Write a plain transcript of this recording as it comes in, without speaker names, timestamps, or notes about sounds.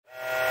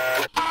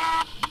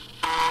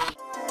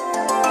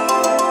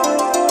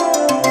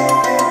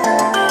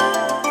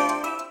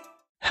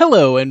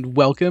Hello and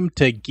welcome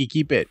to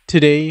Geeky Bit.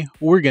 Today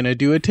we're gonna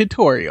do a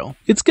tutorial.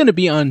 It's gonna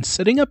be on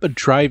setting up a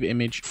drive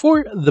image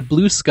for the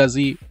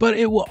BlueSCSI, but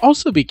it will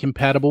also be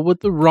compatible with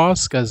the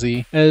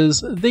RaSCSI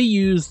as they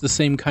use the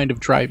same kind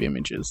of drive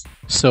images.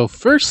 So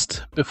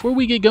first, before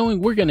we get going,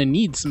 we're gonna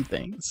need some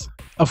things.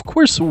 Of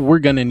course, we're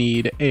gonna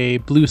need a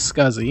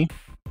BlueSCSI,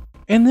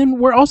 and then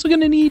we're also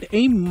gonna need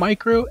a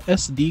micro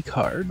SD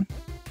card,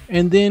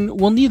 and then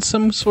we'll need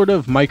some sort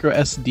of micro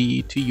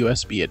SD to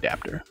USB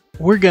adapter.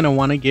 We're going to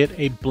want to get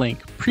a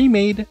blank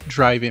pre-made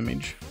drive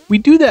image. We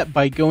do that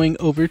by going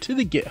over to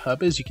the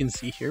GitHub. As you can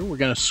see here, we're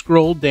going to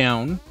scroll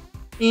down,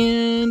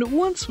 and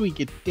once we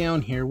get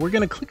down here, we're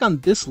going to click on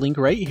this link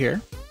right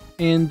here,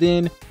 and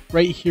then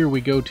right here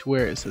we go to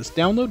where it says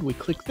download. We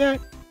click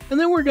that, and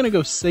then we're going to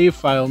go save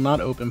file,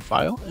 not open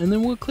file, and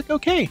then we'll click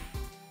OK.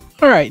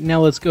 Alright, now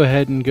let's go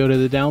ahead and go to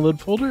the download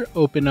folder,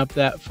 open up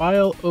that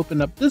file, open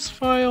up this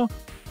file,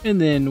 and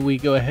then we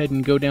go ahead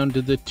and go down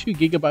to the 2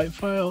 GB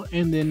file,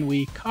 and then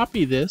we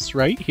copy this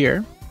right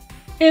here.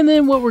 And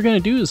then what we're going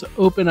to do is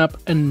open up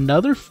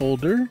another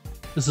folder.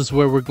 This is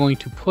where we're going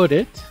to put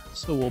it.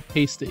 So we'll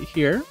paste it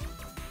here.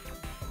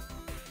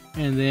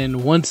 And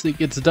then once it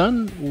gets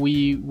done,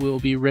 we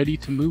will be ready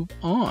to move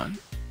on.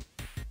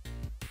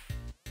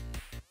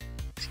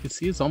 As you can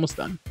see, it's almost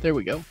done. There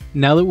we go.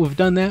 Now that we've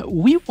done that,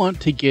 we want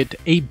to get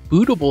a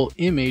bootable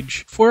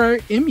image for our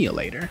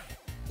emulator.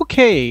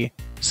 Okay.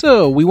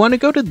 So we want to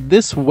go to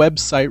this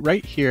website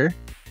right here,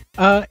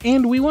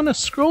 and we want to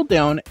scroll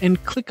down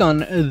and click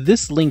on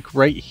this link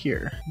right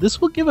here. This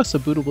will give us a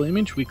bootable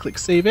image. We click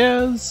Save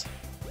As,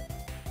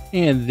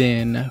 and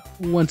then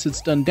once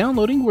it's done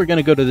downloading, we're going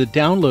to go to the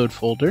download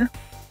folder,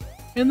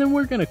 and then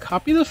we're going to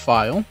copy the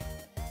file,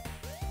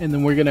 and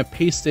then we're going to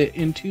paste it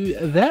into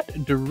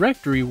that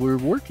directory we're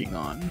working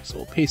on. So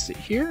we'll paste it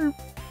here,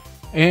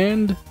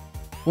 and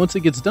once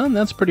it gets done,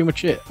 that's pretty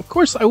much it. Of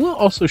course, I will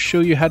also show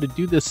you how to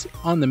do this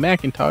on the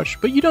Macintosh,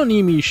 but you don't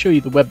need me to show you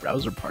the web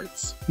browser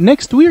parts.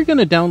 Next, we are going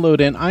to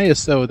download an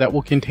ISO that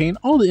will contain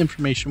all the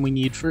information we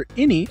need for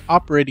any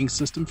operating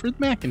system for the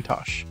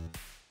Macintosh.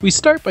 We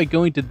start by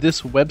going to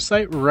this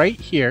website right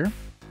here,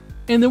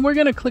 and then we're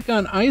going to click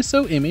on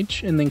ISO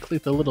image, and then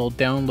click the little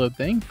download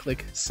thing,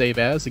 click Save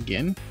As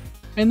again.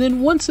 And then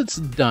once it's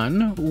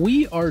done,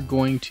 we are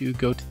going to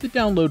go to the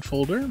download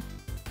folder,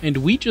 and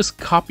we just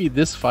copy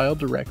this file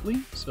directly,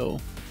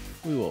 so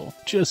we will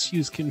just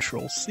use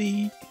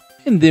Control-C,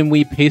 and then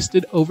we paste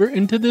it over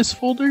into this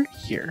folder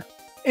here.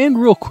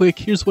 And real quick,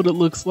 here's what it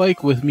looks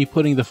like with me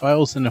putting the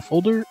files in a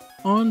folder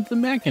on the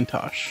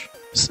Macintosh.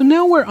 So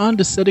now we're on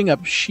to setting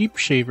up Sheep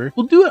Shaver.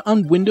 We'll do it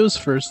on Windows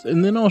first,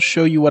 and then I'll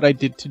show you what I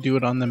did to do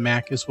it on the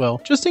Mac as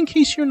well, just in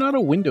case you're not a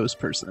Windows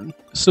person.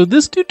 So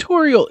this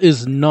tutorial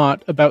is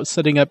not about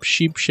setting up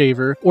Sheep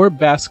Shaver or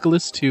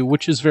BlueSCSI 2,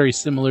 which is very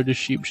similar to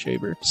Sheep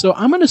Shaver. So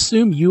I'm going to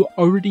assume you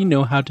already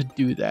know how to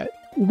do that.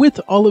 With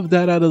all of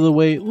that out of the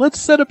way, let's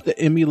set up the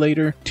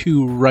emulator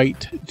to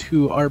write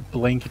to our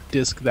blank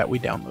disk that we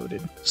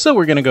downloaded. So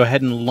we're going to go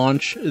ahead and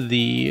launch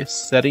the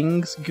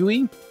settings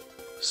GUI.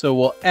 So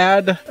we'll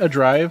add a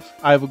drive.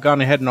 I've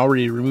gone ahead and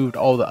already removed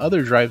all the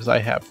other drives I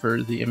have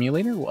for the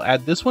emulator. We'll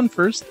add this one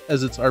first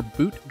as it's our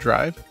boot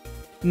drive.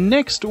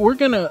 Next, we're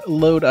going to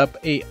load up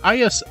a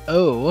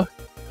ISO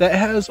that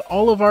has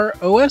all of our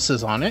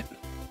OSs on it.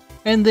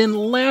 And then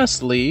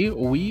lastly,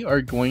 we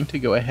are going to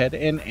go ahead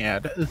and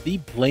add the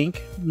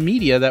blank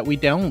media that we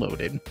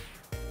downloaded.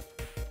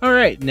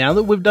 Alright, now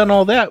that we've done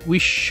all that, we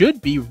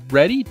should be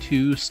ready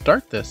to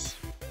start this.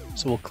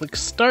 So we'll click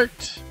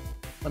Start.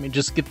 Let me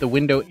just get the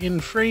window in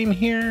frame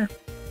here.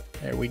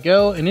 There we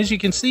go. And as you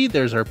can see,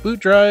 there's our boot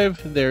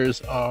drive, there's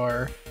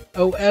our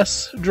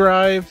OS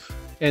drive,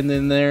 and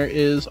then there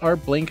is our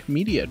blank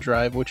media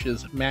drive, which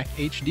is Mac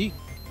HD.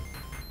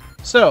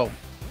 So,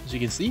 as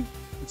you can see,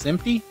 it's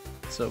empty,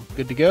 so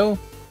good to go.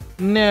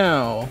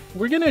 Now,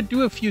 we're gonna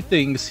do a few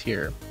things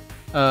here.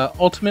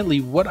 Ultimately,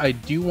 what I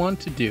do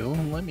want to do,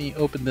 let me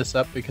open this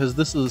up because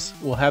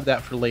we'll have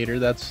that for later,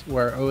 that's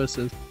where our OS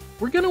is.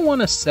 We're gonna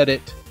wanna set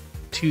it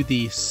to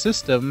the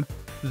system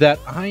that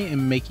I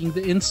am making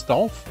the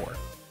install for.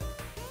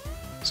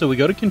 So we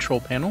go to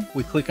Control Panel,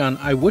 we click on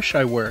I Wish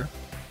I Were.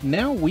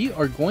 Now we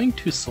are going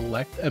to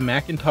select a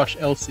Macintosh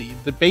LC,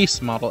 the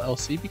base model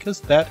LC, because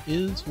that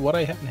is what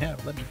I happen to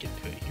have. Let me get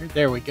to it here.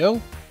 There we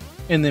go.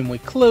 And then we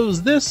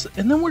close this,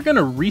 and then we're going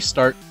to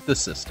restart the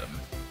system.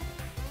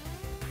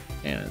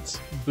 And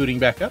it's booting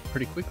back up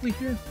pretty quickly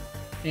here.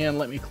 And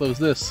let me close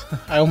this.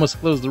 I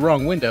almost closed the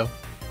wrong window.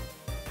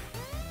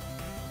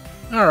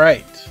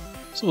 Alright.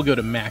 So we'll go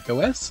to Mac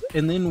OS,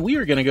 and then we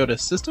are going to go to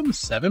System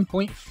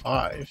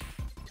 7.5,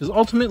 because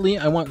ultimately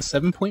I want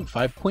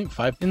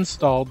 7.5.5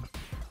 installed.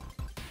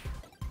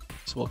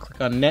 So we'll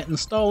click on Net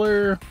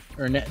Installer,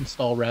 or Net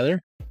Install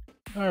rather.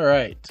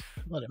 Alright,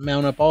 let it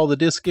mount up all the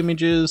disk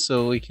images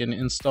so we can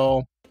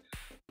install.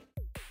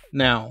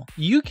 Now,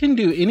 you can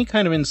do any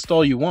kind of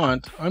install you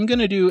want. I'm going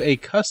to do a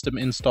custom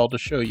install to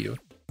show you.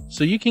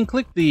 So you can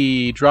click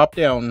the drop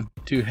down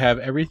to have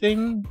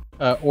everything,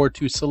 or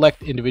to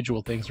select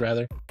individual things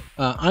rather.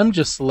 I'm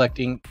just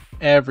selecting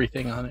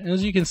everything on it. And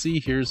as you can see,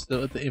 here's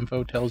what the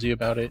info tells you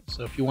about it.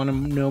 So if you want to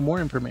know more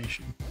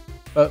information.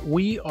 But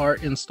we are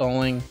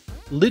installing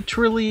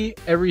literally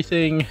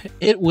everything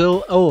it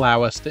will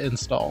allow us to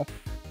install.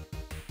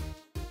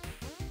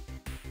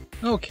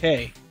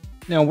 Okay,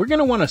 now we're going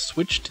to want to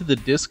switch to the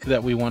disk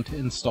that we want to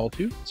install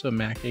to. So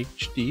Mac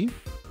HD,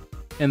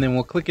 and then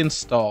we'll click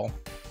install.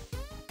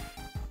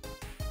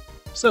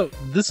 So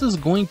this is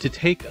going to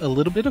take a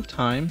little bit of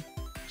time.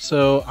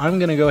 So I'm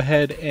going to go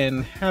ahead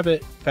and have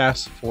it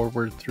fast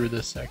forward through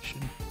this section.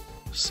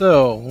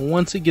 So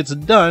once it gets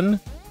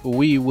done,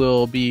 we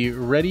will be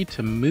ready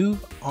to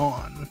move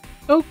on.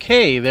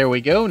 Okay, there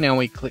we go. Now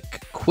we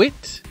click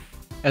quit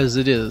as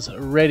it is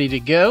ready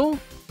to go.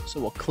 So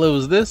we'll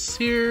close this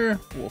here.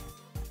 We'll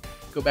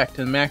go back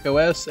to Mac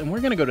OS and we're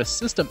going to go to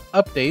system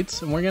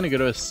updates and we're going to go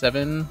to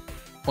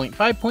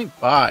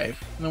 7.5.5 and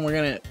then we're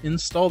going to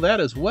install that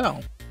as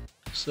well.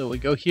 So we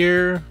go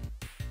here.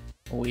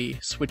 We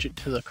switch it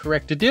to the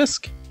correct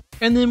disk,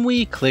 and then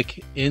we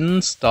click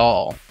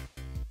install.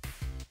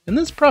 And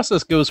this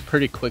process goes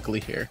pretty quickly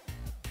here.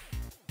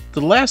 The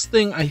last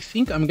thing I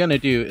think I'm going to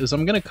do is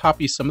I'm going to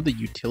copy some of the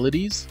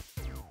utilities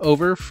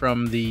over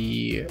from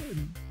the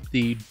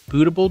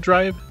bootable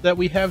drive that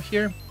we have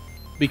here,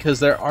 because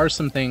there are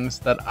some things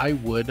that I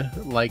would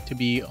like to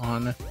be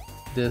on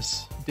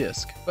this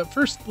disk. But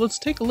first, let's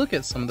take a look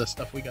at some of the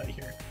stuff we got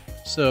here.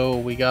 So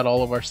we got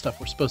all of our stuff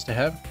we're supposed to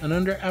have, and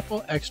under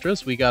Apple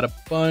Extras we got a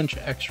bunch of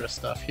extra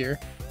stuff here.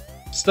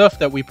 Stuff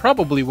that we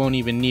probably won't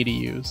even need to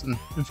use, and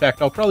in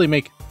fact I'll probably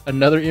make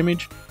another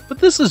image, but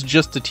this is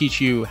just to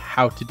teach you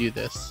how to do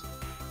this.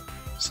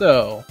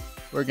 So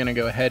we're going to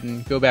go ahead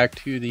and go back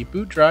to the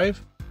boot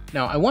drive.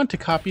 Now I want to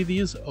copy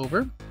these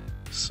over,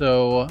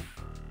 so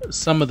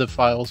some of the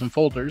files and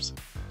folders.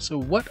 So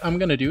what I'm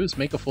going to do is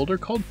make a folder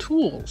called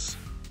Tools,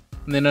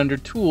 and then under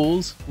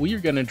Tools we are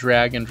going to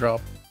drag and drop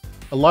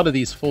a lot of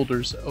these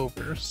folders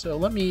over. So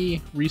let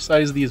me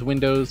resize these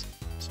windows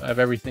so I have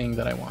everything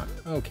that I want.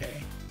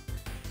 Okay.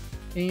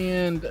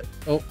 And,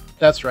 oh,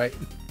 that's right.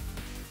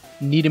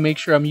 Need to make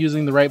sure I'm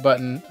using the right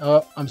button.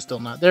 Oh, I'm still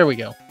not. There we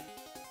go.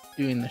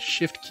 Doing the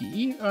shift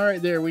key. All right,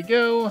 there we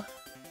go.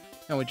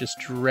 Now we just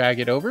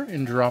drag it over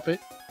and drop it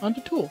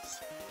onto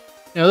Tools.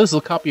 Now this will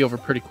copy over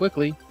pretty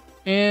quickly.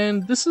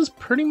 And this is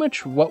pretty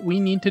much what we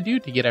need to do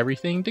to get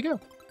everything to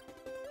go.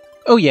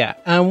 Oh yeah,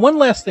 one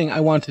last thing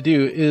I want to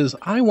do is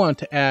I want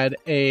to add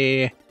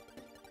a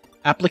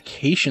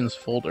applications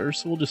folder.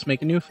 So we'll just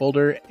make a new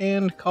folder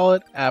and call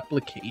it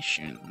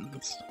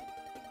applications.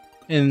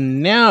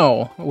 And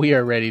now we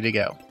are ready to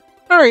go.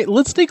 All right,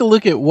 let's take a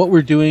look at what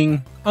we're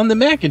doing on the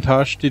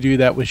Macintosh to do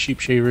that with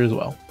Sheepshaver as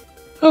well.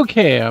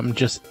 Okay, I'm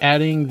just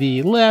adding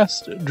the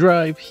last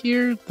drive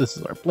here. This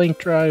is our blank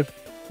drive,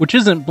 which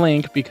isn't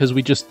blank because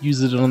we just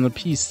used it on the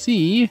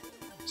PC.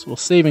 So we'll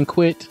save and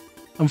quit.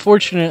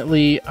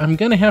 Unfortunately, I'm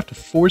going to have to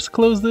force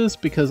close this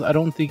because I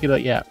don't think it'll,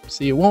 yeah,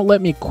 see, it won't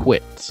let me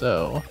quit.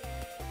 So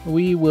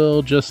we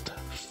will just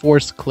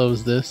force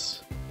close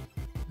this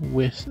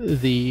with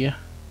the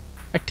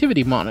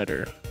activity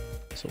monitor.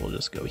 So we'll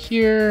just go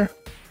here,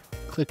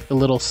 click the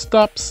little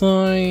stop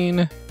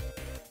sign,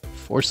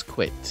 force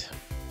quit.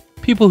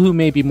 People who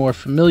may be more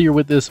familiar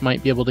with this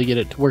might be able to get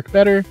it to work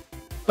better,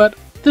 but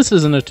this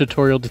isn't a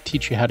tutorial to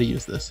teach you how to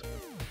use this.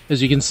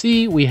 As you can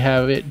see, we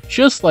have it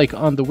just like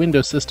on the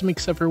Windows system,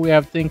 except for we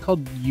have a thing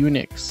called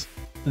Unix.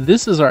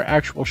 This is our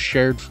actual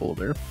shared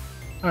folder.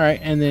 Alright,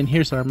 and then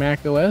here's our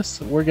Mac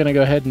OS. We're going to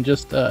go ahead and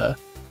just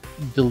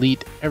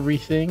delete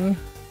everything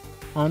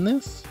on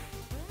this.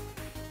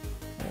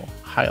 We'll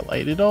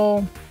highlight it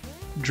all,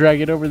 drag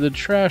it over the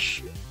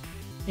trash,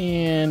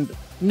 and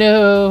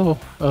no!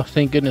 Oh,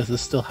 thank goodness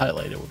it's still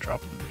highlighted. We'll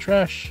drop it in the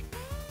trash.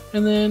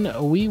 And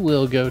then we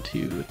will go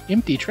to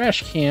empty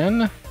trash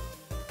can.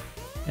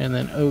 And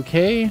then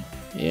OK,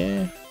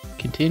 yeah,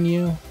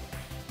 continue,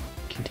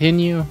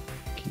 continue,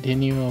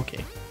 continue,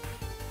 OK.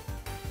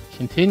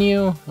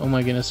 Continue, oh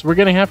my goodness, we're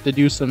gonna have to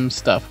do some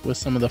stuff with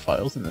some of the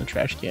files in the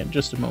trash can,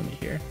 just a moment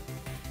here.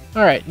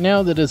 Alright,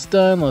 now that it's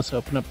done, let's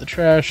open up the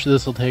trash.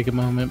 This will take a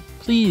moment,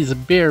 please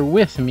bear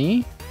with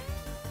me.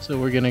 So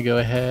we're gonna go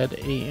ahead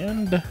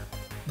and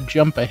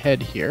jump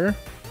ahead here.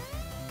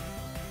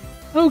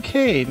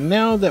 Okay,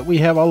 now that we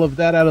have all of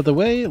that out of the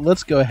way,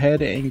 let's go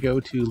ahead and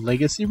go to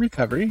Legacy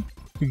Recovery.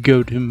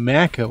 Go to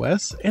Mac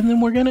OS, and then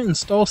we're going to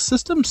install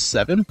System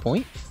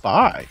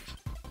 7.5.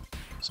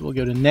 So we'll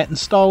go to Net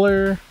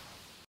Installer,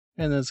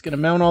 and then it's going to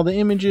mount all the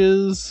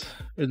images,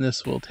 and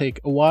this will take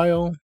a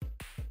while.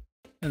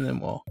 And then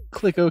we'll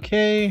click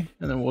OK,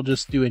 and then we'll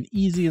just do an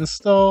easy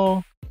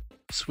install,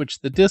 switch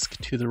the disk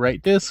to the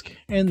right disk,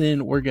 and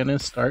then we're going to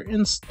start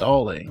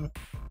installing.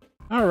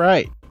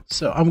 Alright,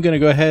 so I'm going to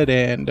go ahead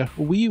and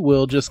we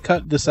will just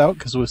cut this out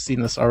because we've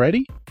seen this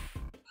already.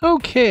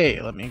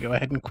 Okay, let me go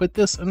ahead and quit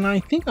this, and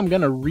I think I'm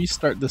going to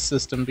restart the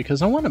system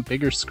because I want a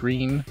bigger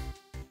screen.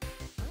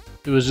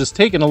 It was just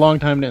taking a long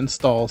time to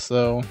install,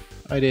 so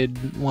I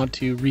did want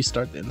to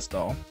restart the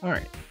install.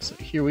 Alright, so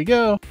here we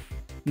go.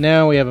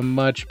 Now we have a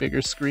much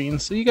bigger screen,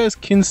 so you guys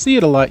can see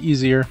it a lot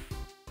easier.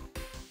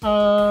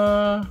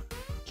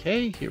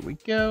 Okay, here we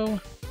go.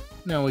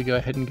 Now we go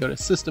ahead and go to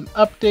System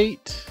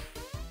Update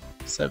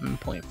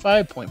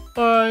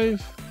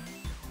 7.5.5,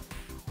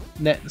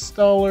 Net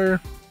Installer.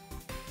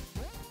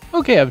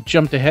 Okay, I've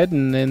jumped ahead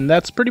and then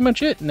that's pretty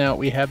much it. Now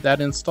we have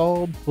that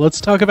installed. Let's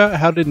talk about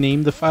how to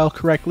name the file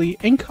correctly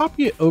and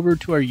copy it over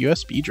to our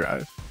USB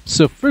drive.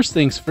 So first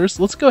things first,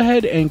 let's go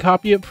ahead and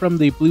copy it from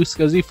the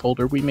BlueSCSI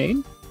folder we made.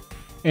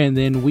 And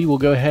then we will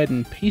go ahead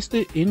and paste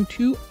it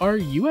into our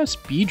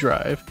USB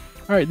drive.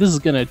 Alright, this is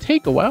going to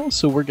take a while,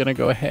 so we're going to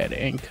go ahead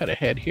and cut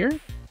ahead here.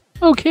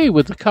 Okay,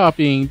 with the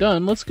copying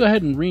done, let's go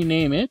ahead and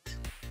rename it.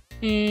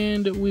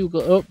 And we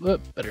will go,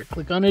 better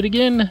click on it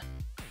again.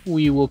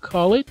 We will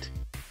call it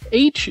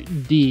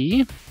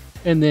HD,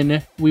 and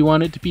then we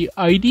want it to be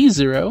ID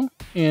 0,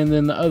 and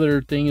then the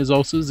other thing is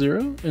also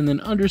 0, and then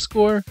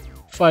underscore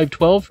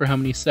 512 for how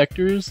many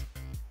sectors,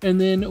 and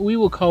then we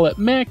will call it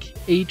Mac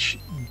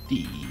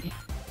HD.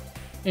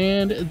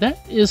 And that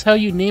is how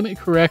you name it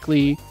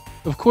correctly.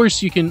 Of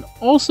course, you can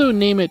also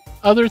name it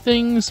other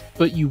things,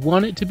 but you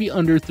want it to be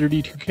under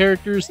 32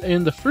 characters,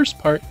 and the first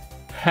part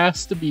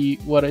has to be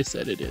what I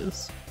said it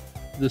is.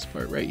 This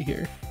part right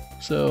here.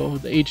 So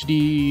the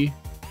HD,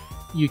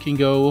 you can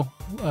go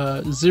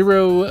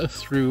 0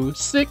 through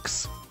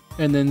 6,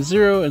 and then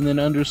 0, and then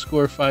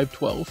underscore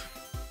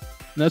 512.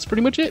 And that's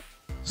pretty much it.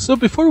 So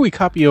before we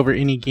copy over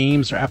any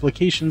games or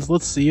applications,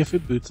 let's see if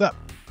it boots up.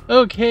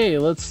 Okay,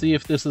 let's see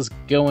if this is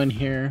going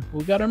here.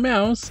 We got our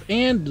mouse,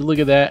 and look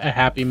at that, a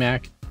happy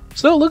Mac.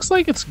 So it looks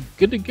like it's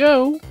good to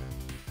go.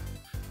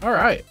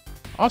 Alright,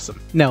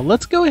 awesome. Now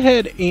let's go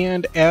ahead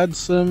and add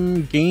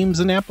some games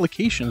and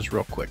applications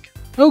real quick.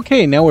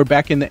 Okay, now we're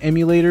back in the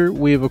emulator.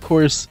 We've of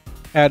course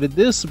added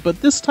this, but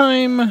this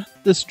time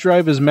this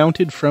drive is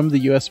mounted from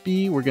the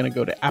USB. We're going to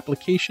go to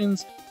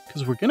applications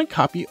because we're going to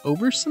copy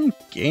over some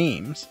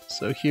games.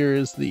 So here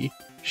is the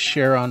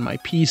share on my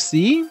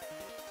PC.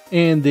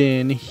 And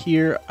then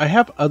here I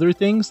have other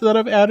things that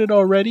I've added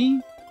already,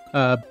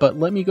 but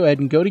let me go ahead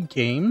and go to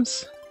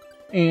games.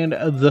 And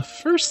the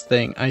first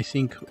thing I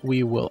think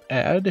we will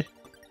add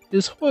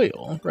is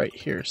Hoyle right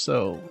here.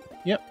 So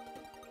yep,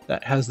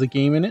 that has the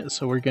game in it.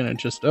 So we're going to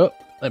just,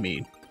 let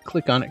me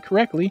click on it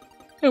correctly.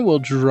 And we'll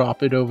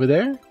drop it over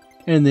there.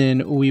 And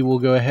then we will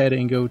go ahead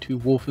and go to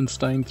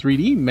Wolfenstein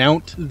 3D,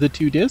 mount the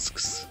 2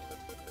 discs.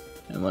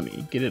 And let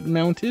me get it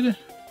mounted.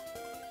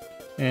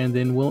 And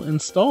then we'll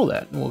install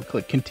that. And we'll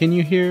click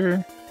continue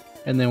here.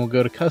 And then we'll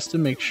go to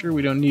custom, make sure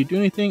we don't need to do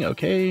anything.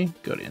 Okay,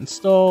 go to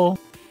install.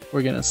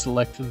 We're going to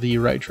select the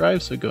right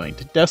drive, so going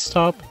to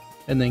desktop.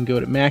 And then go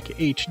to Mac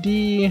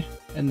HD.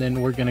 And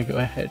then we're going to go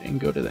ahead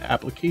and go to the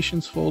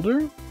applications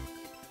folder.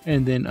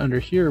 And then under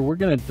here, we're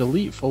going to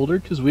delete folder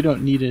because we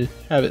don't need to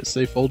have it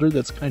say folder.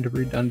 That's kind of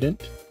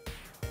redundant.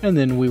 And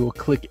then we will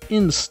click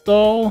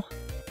install.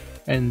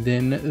 And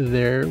then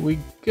there we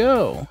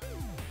go.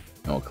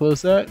 And we'll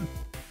close that.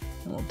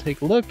 And we'll take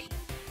a look.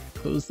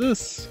 Close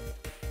this.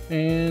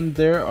 And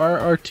there are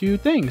our 2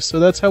 things. So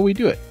that's how we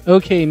do it.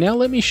 Okay, now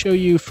let me show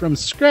you from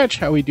scratch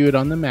how we do it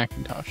on the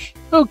Macintosh.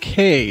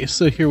 Okay,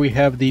 so here we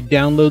have the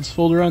downloads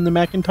folder on the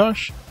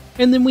Macintosh.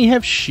 And then we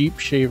have Sheep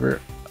Shaver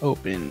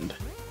opened.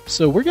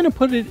 So we're going to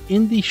put it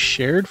in the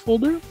shared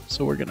folder.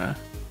 So we're going to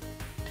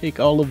take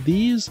all of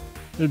these,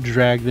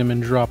 drag them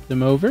and drop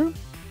them over.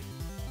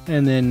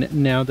 And then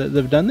now that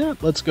they've done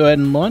that, let's go ahead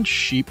and launch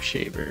Sheep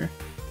Shaver.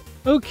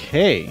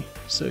 Okay,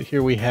 so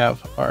here we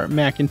have our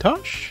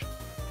Macintosh.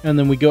 And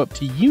then we go up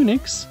to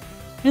Unix.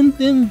 And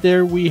then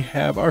there we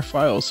have our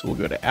files. So we'll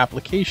go to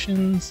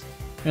Applications.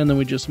 And then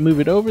we just move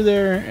it over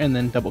there and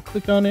then double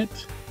click on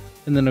it.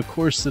 And then of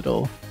course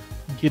it'll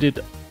get it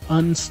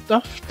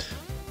unstuffed.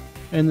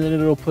 And then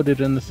it'll put it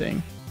in the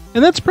thing.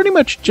 And that's pretty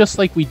much just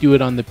like we do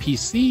it on the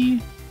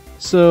PC.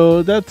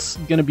 So that's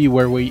going to be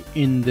where we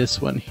end this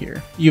one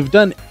here. You've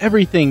done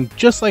everything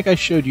just like I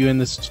showed you in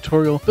this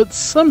tutorial, but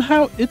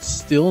somehow it's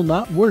still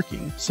not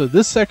working. So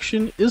this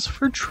section is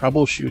for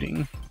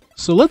troubleshooting.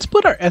 So let's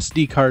put our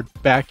SD card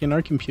back in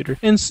our computer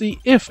and see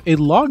if a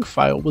log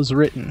file was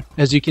written.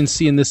 As you can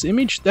see in this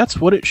image, that's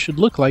what it should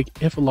look like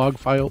if a log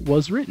file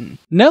was written.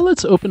 Now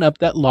let's open up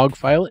that log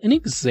file and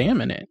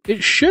examine it.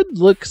 It should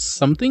look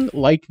something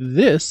like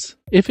this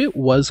if it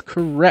was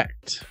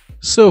correct.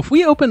 So if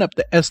we open up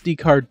the SD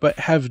card but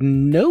have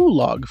no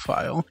log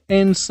file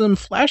and some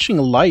flashing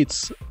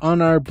lights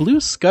on our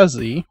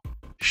BlueSCSI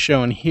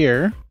shown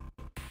here,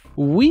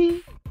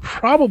 we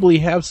probably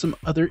have some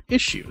other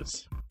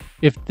issues.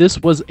 If this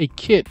was a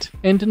kit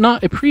and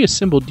not a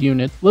pre-assembled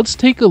unit, let's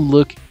take a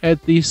look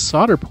at the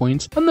solder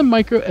points on the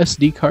micro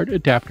SD card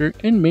adapter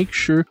and make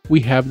sure we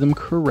have them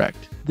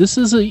correct. This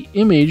is an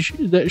image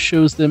that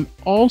shows them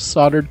all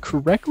soldered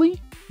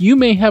correctly. You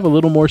may have a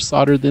little more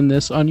solder than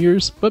this on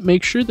yours, but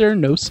make sure there are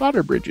no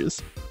solder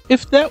bridges.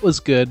 If that was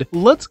good,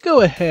 let's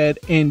go ahead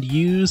and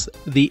use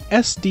the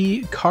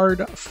SD card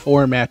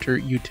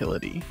formatter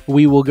utility.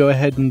 We will go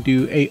ahead and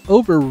do a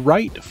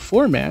overwrite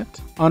format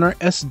on our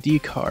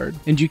SD card,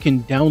 and you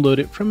can download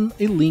it from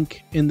a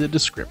link in the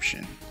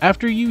description.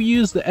 After you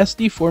use the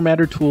SD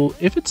formatter tool,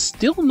 if it's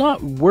still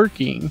not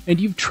working and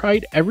you've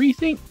tried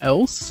everything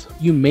else,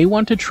 you may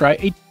want to try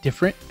a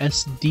different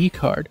SD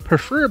card,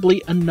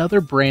 preferably another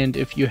brand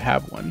if you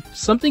have one.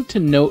 Something to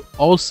note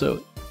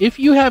also, if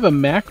you have a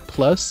Mac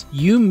Plus,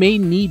 you may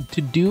need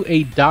to do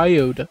a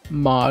diode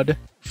mod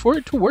for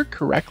it to work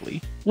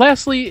correctly.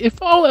 Lastly,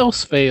 if all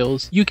else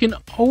fails, you can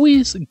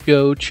always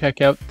go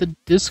check out the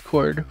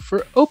Discord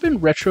for Open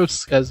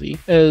RaSCSI,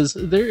 as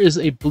there is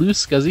a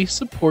BlueSCSI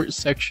support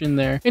section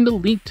there, and a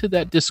link to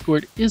that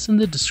Discord is in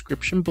the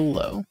description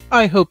below.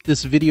 I hope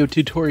this video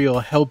tutorial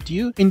helped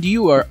you, and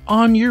you are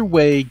on your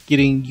way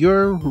getting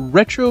your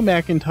retro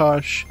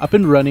Macintosh up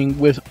and running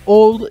with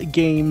old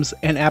games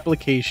and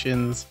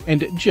applications,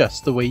 and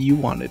just the way you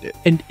wanted it.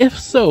 And if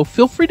so,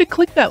 feel free to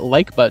click that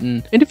like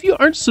button, and if you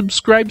aren't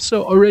subscribed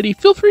so already,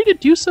 feel free to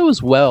do so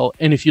as well,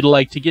 and if you'd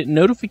like to get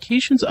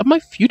notifications of my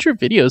future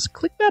videos,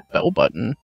 click that bell button.